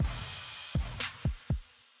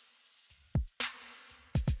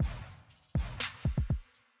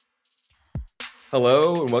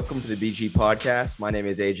Hello and welcome to the BG podcast. My name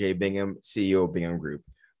is AJ Bingham, CEO of Bingham Group.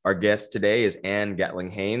 Our guest today is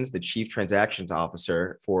Gatling Haynes, the Chief Transactions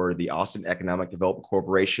Officer for the Austin Economic Development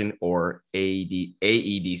Corporation, or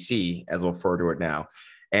AEDC, as we'll refer to it now.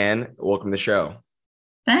 Anne, welcome to the show.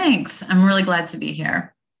 Thanks. I'm really glad to be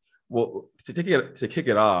here. Well, to kick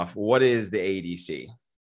it off, what is the AEDC?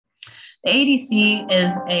 The AEDC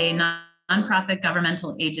is a nonprofit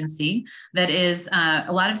governmental agency that is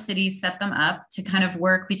a lot of cities set them up to kind of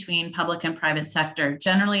work between public and private sector,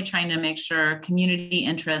 generally trying to make sure community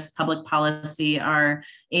interests, public policy are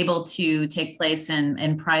able to take place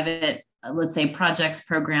in private, let's say, projects,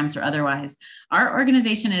 programs, or otherwise. Our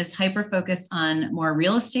organization is hyper-focused on more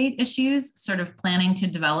real estate issues, sort of planning to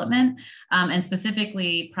development, and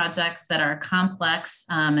specifically projects that are complex,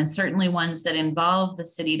 and certainly ones that involve the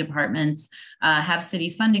city departments, have city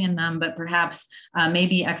funding in them, but perhaps may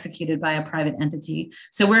be executed by a private entity.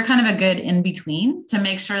 So we're kind of a good in-between to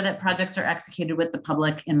make sure that projects are executed with the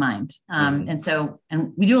public in mind.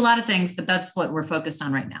 And we do a lot of things, but that's what we're focused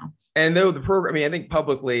on right now. And though the program, I think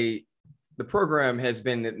publicly, the program has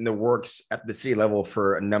been in the works at the city level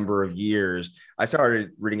for a number of years. I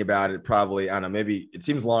started reading about it probably, I don't know, maybe it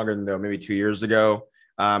seems longer than though, maybe 2 years ago.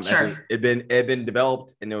 Sure. It had been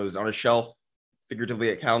developed and it was on a shelf figuratively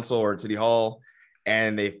at council or at city hall.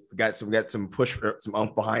 And they got some push, some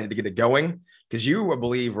oomph behind it to get it going. Because you, I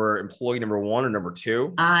believe, were employee number 1 or number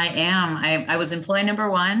 2. I am. I was employee number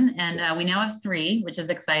 1, and we now have 3, which is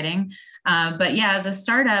exciting. But yeah, as a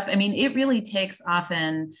startup, I mean, it really takes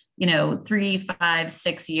often, 3, 5,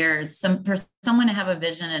 6 years for someone to have a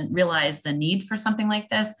vision and realize the need for something like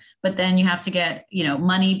this. But then you have to get,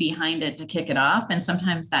 money behind it to kick it off. And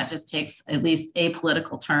sometimes that just takes at least a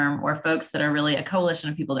political term or folks that are really a coalition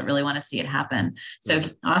of people that really want to see it happen. So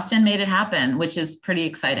Austin made it happen, which is pretty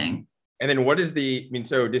exciting. And then what is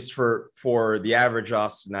so just for the average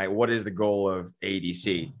Austinite, what is the goal of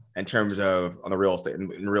AEDC in terms of on the real estate,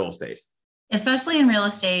 in real estate? Especially in real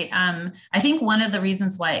estate, I think one of the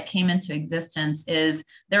reasons why it came into existence is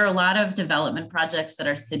there are a lot of development projects that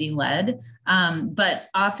are city-led, but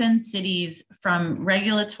often cities, from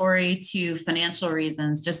regulatory to financial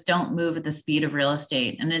reasons, just don't move at the speed of real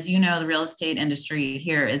estate. And as you know, the real estate industry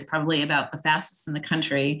here is probably about the fastest in the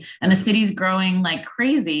country, and the city's growing like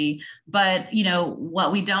crazy. But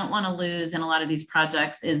what we don't want to lose in a lot of these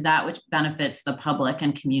projects is that which benefits the public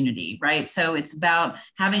and community, right? So it's about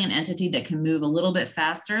having an entity that can move a little bit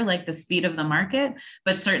faster, like the speed of the market,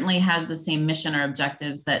 but certainly has the same mission or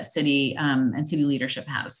objectives that city and city leadership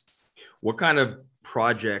has. What kind of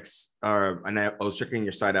projects are, and I was checking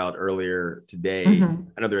your site out earlier today.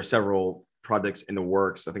 I know there are several projects in the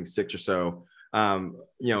works, I think 6 or so. I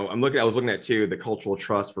was looking at too, the Cultural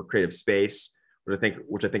Trust for Creative Space, which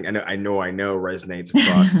I think I know resonates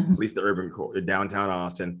across at least the urban core, downtown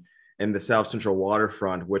Austin, and the South Central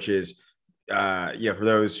Waterfront, which is for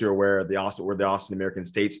those who are aware, where the Austin American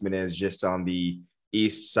Statesman is, just on the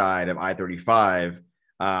east side of I-35,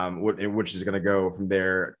 which is going to go from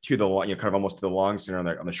there to the kind of almost to the Long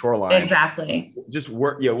Center on the shoreline. Exactly. Just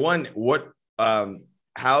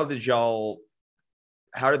how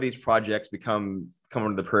did these projects come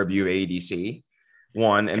under the purview of AEDC?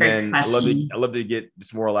 One, and Great then question. I'd love to get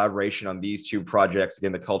just more elaboration on these 2 projects.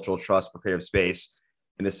 Again, the Cultural Trust for Creative Space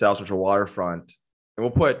and the South Central Waterfront. And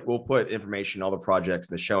we'll put information, all the projects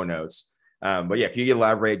in the show notes. But yeah, can you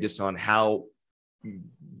elaborate just on how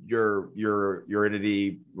your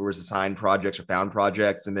entity was assigned projects or found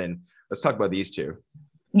projects? And then let's talk about these 2.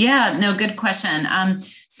 Yeah, no, good question.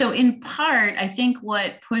 So in part, I think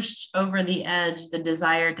what pushed over the edge the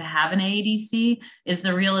desire to have an AEDC is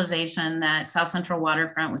the realization that South Central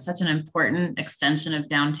Waterfront was such an important extension of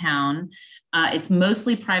downtown. It's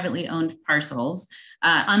mostly privately owned parcels.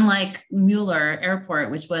 Unlike Mueller Airport,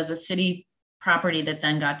 which was a city property that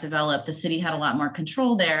then got developed, the city had a lot more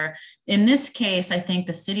control there. In this case, I think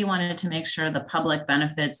the city wanted to make sure the public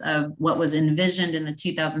benefits of what was envisioned in the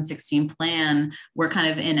 2016 plan were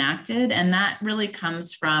kind of enacted. And that really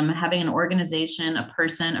comes from having an organization, a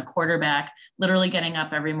person, a quarterback, literally getting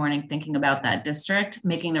up every morning, thinking about that district,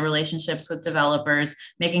 making the relationships with developers,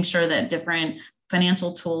 making sure that different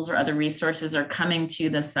financial tools or other resources are coming to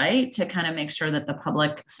the site to kind of make sure that the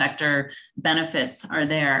public sector benefits are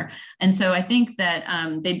there. And so I think that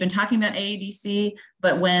they'd been talking about AEDC,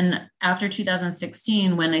 but after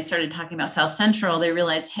 2016, when they started talking about South Central, they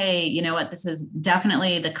realized, hey, you know what, this is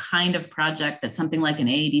definitely the kind of project that something like an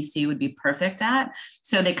AEDC would be perfect at.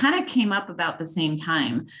 So they kind of came up about the same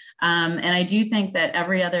time. And I do think that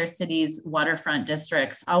every other city's waterfront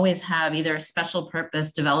districts always have either a special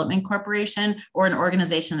purpose development corporation or an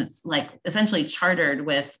organization that's like essentially chartered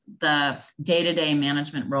with the day-to-day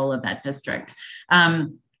management role of that district.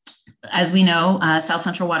 As we know, South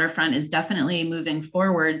Central Waterfront is definitely moving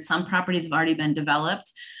forward. Some properties have already been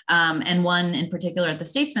developed. And one in particular at the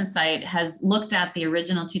Statesman site has looked at the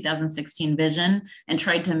original 2016 vision and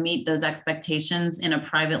tried to meet those expectations in a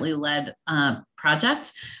privately led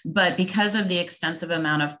project. But because of the extensive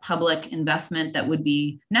amount of public investment that would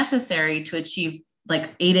be necessary to achieve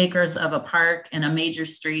like 8 acres of a park and a major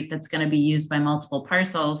street that's going to be used by multiple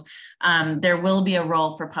parcels, there will be a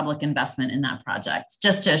role for public investment in that project,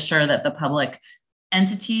 just to assure that the public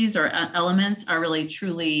entities or elements are really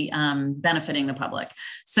truly benefiting the public.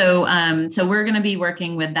 So we're going to be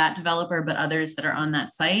working with that developer, but others that are on that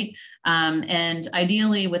site. And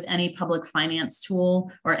ideally with any public finance tool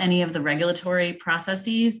or any of the regulatory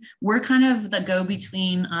processes, we're kind of the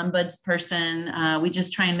go-between ombudsperson. We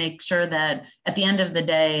just try and make sure that at the end of the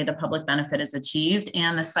day, the public benefit is achieved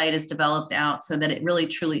and the site is developed out so that it really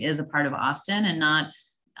truly is a part of Austin and not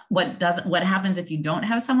what happens if you don't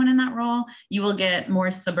have someone in that role. You will get more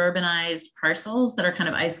suburbanized parcels that are kind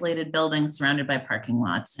of isolated buildings surrounded by parking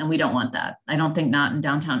lots. And we don't want that. I don't think not in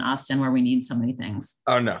downtown Austin where we need so many things.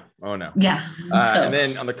 Oh no. Yeah. And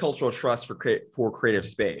then on the cultural trust for creative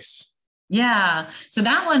space. Yeah. So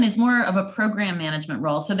that one is more of a program management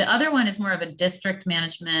role. So the other one is more of a district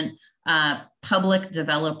management, public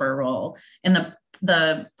developer role. And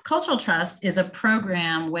the Cultural Trust is a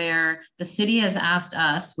program where the city has asked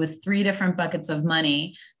us with 3 different buckets of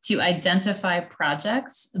money to identify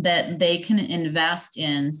projects that they can invest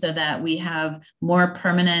in so that we have more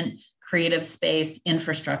permanent creative space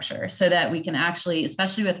infrastructure so that we can actually,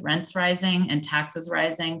 especially with rents rising and taxes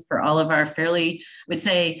rising for all of our fairly, I would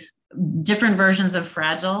say, different versions of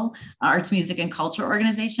fragile arts, music, and culture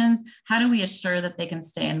organizations, how do we assure that they can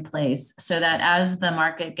stay in place so that as the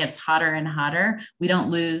market gets hotter and hotter, we don't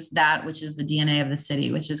lose that, which is the DNA of the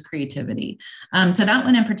city, which is creativity. So that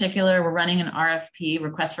one in particular, we're running an RFP,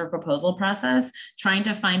 request for proposal process, trying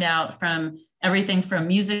to find out from everything from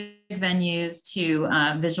music venues to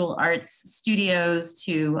visual arts studios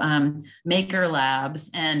to maker labs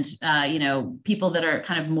and, people that are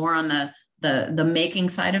kind of more on the making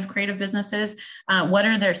side of creative businesses, what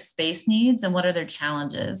are their space needs and what are their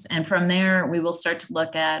challenges? And from there, we will start to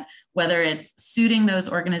look at whether it's suiting those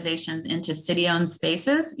organizations into city-owned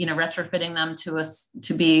spaces, retrofitting them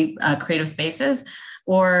to be creative spaces,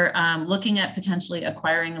 or looking at potentially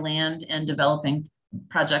acquiring land and developing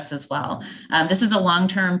projects as well. This is a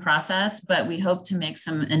long-term process, but we hope to make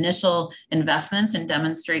some initial investments and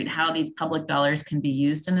demonstrate how these public dollars can be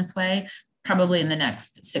used in this way, probably in the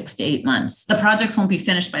next 6 to 8 months. The projects won't be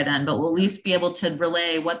finished by then, but we'll at least be able to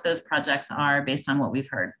relay what those projects are based on what we've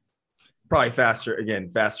heard. Probably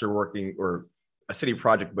faster working or a city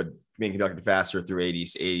project, but being conducted faster through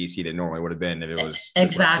ADC than normally would have been if it was.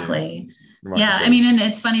 Exactly. Yeah. I mean, and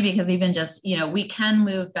it's funny because even just, we can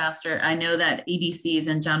move faster. I know that ADCs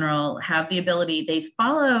in general have the ability, they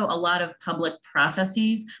follow a lot of public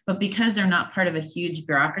processes, but because they're not part of a huge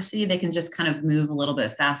bureaucracy, they can just kind of move a little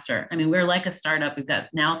bit faster. I mean, we're like a startup. We've got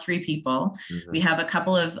now 3 people. Mm-hmm. We have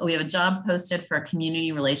a job posted for a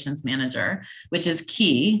community relations manager, which is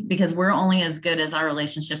key because we're only as good as our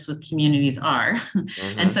relationships with communities are.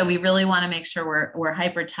 Mm-hmm. And so we really want to make sure we're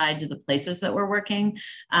hyper tied to the places that we're working.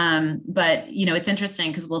 But it's interesting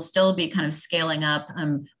because we'll still be kind of scaling up.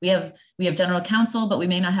 We have general counsel, but we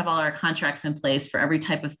may not have all our contracts in place for every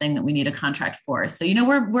type of thing that we need a contract for. So,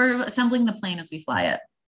 we're assembling the plane as we fly it.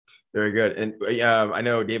 Very good. And I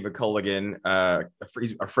know David Culligan,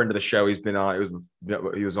 he's a friend of the show. He's been on,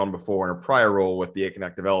 he was on before in a prior role with the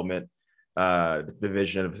Economic Development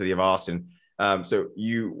division of the city of Austin. So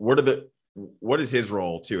what is his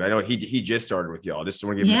role too? I know he just started with y'all. Just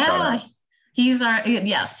want to give him a shout out. He's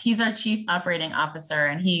our chief operating officer,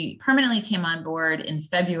 and he permanently came on board in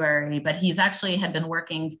February, but he's actually had been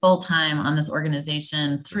working full time on this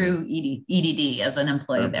organization through EDD as an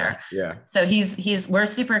employee there. Yeah. So we're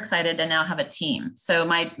super excited to now have a team. So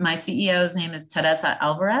my CEO's name is Teresa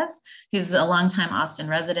Alvarez. He's a longtime Austin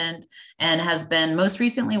resident and has been most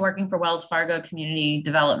recently working for Wells Fargo Community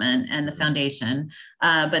Development and the foundation,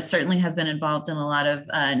 but certainly has been involved in a lot of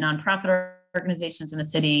nonprofit organizations in the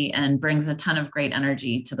city and brings a ton of great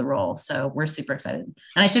energy to the role. So we're super excited. And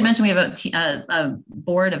I should mention, we have a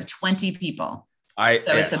board of 20 people.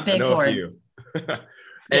 It's a big board.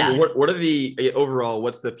 And what are the overall,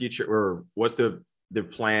 what's the future or what's the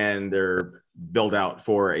plan, their build out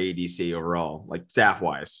for ADC overall, like staff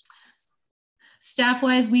wise?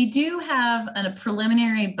 Staff-wise, we do have a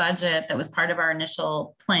preliminary budget that was part of our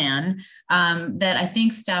initial plan that I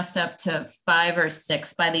think staffed up to 5 or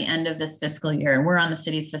 6 by the end of this fiscal year. And we're on the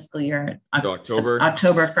city's fiscal year,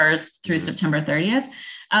 October 1st through September 30th.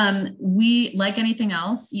 We, like anything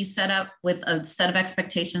else, you set up with a set of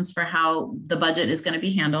expectations for how the budget is going to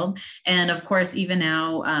be handled. And of course, even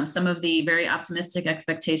now, some of the very optimistic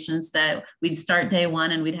expectations that we'd start day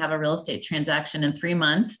one and we'd have a real estate transaction in 3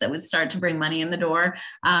 months that would start to bring money in the door.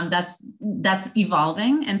 That's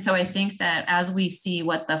evolving. And so I think that as we see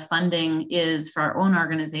what the funding is for our own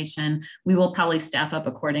organization, we will probably staff up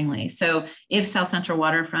accordingly. So if South Central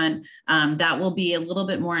Waterfront, that will be a little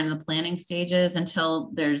bit more in the planning stages until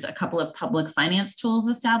there's a couple of public finance tools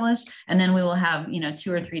established. And then we will have,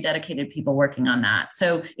 2 or 3 dedicated people working on that.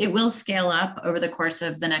 So it will scale up over the course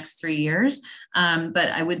of the next 3 years. But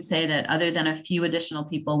I would say that other than a few additional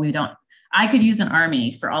people, I could use an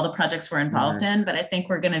army for all the projects we're involved in, but I think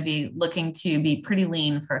we're going to be looking to be pretty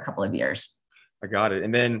lean for a couple of years. I got it.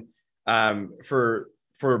 And then for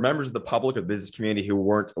members of the public or business community who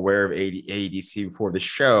weren't aware of AEDC before the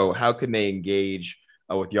show, how can they engage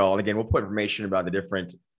with y'all? And again, we'll put information about the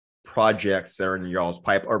different projects that are in y'all's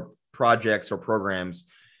pipe or projects or programs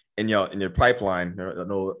in your pipeline.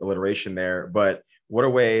 No alliteration there, but what are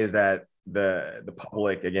ways that the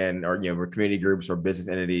public, again, or community groups or business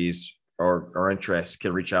entities or interests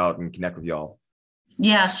can reach out and connect with y'all?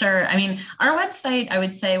 Yeah, sure. I mean, our website, I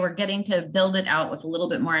would say we're getting to build it out with a little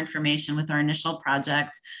bit more information with our initial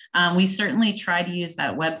projects. We certainly try to use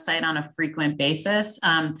that website on a frequent basis.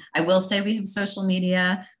 I will say we have social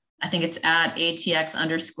media. I think it's at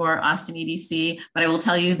ATX_Austin EDC, but I will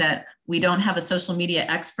tell you that we don't have a social media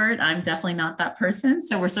expert. I'm definitely not that person.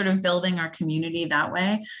 So we're sort of building our community that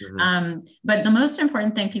way. But the most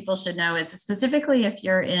important thing people should know is specifically if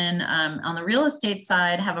you're on the real estate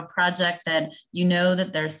side, have a project that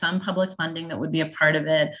that there's some public funding that would be a part of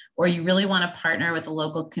it, or you really want to partner with a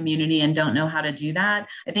local community and don't know how to do that.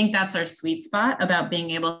 I think that's our sweet spot about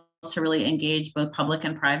being able to really engage both public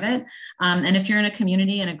and private. And if you're in a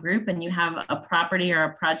community and a group and you have a property or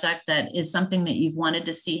a project that is something that you've wanted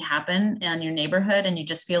to see happen in your neighborhood and you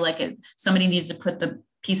just feel like somebody needs to put the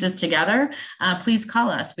pieces together, please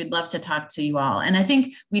call us. We'd love to talk to you all. And I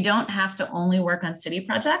think we don't have to only work on city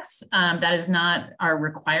projects. That is not our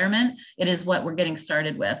requirement. It is what we're getting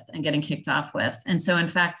started with and getting kicked off with. And so in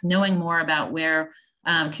fact, knowing more about where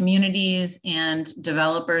communities and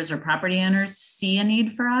developers or property owners see a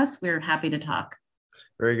need for us, we're happy to talk.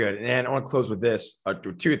 Very good. And I want to close with this,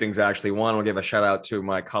 2 things actually. One, I'll give a shout out to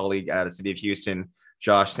my colleague at the City of Houston,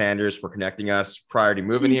 Josh Sanders, for connecting us prior to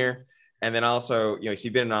moving here. And then also, so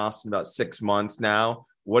you've been in Austin about 6 months now.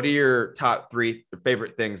 What are your top 3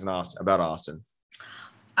 favorite things in Austin about Austin?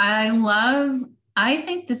 I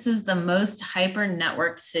think this is the most hyper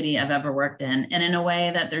networked city I've ever worked in. And in a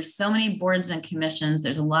way that there's so many boards and commissions,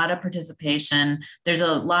 there's a lot of participation. There's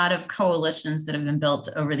a lot of coalitions that have been built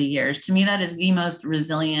over the years. To me, that is the most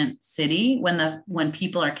resilient city when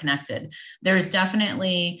people are connected. There's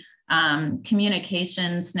definitely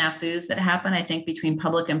communication snafus that happen, I think, between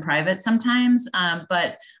public and private sometimes.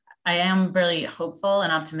 But I am really hopeful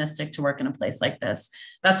and optimistic to work in a place like this.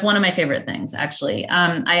 That's one of my favorite things, actually.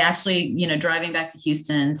 I actually, driving back to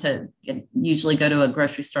Houston to usually go to a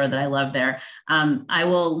grocery store that I love there, I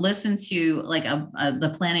will listen to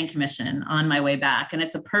the planning commission on my way back. And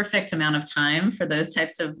it's a perfect amount of time for those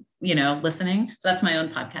types of, listening. So that's my own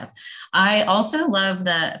podcast. I also love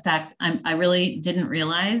the fact I really didn't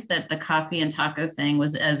realize that the coffee and taco thing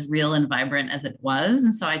was as real and vibrant as it was.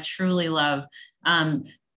 And so I truly love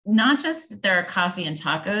not just that there are coffee and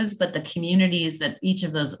tacos, but the communities that each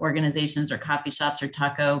of those organizations or coffee shops or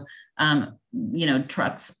taco,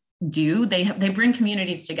 trucks do. They bring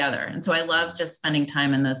communities together. And so I love just spending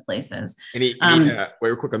time in those places. Wait,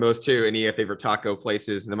 real quick on those 2, any favorite taco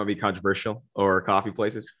places that might be controversial, or coffee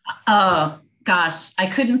places? Oh, gosh, I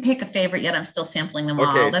couldn't pick a favorite yet. I'm still sampling them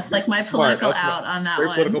all. That's like my political out on that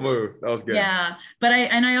one. Political move. That was good. Yeah. But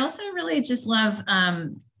I also really just love,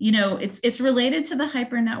 it's related to the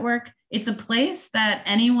hyper network. It's a place that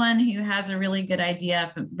anyone who has a really good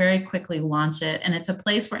idea very quickly launch it. And it's a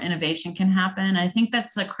place where innovation can happen. I think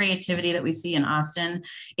that's a creativity that we see in Austin.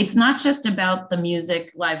 It's not just about the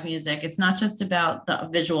music, live music. It's not just about the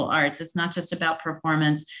visual arts. It's not just about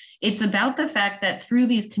performance. It's about the fact that through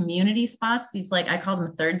these community spots, these I call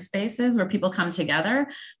them third spaces where people come together,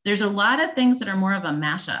 there's a lot of things that are more of a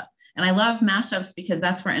mashup. And I love mashups because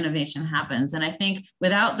that's where innovation happens. And I think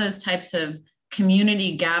without those types of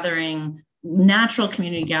community gathering natural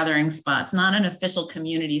community gathering spots, not an official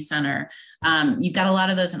community center. You've got a lot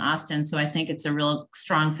of those in Austin. So I think it's a real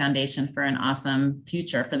strong foundation for an awesome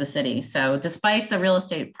future for the city. So despite the real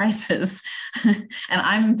estate prices, and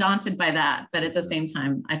I'm daunted by that, but at the same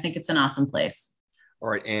time, I think it's an awesome place. All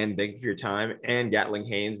right, Ann, thank you for your time. Ann Gatling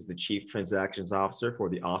Haynes is the Chief Transactions Officer for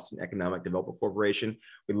the Austin Economic Development Corporation.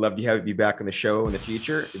 We'd love to have you back on the show in the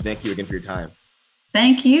future. Thank you again for your time.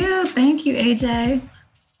 Thank you. Thank you, AJ.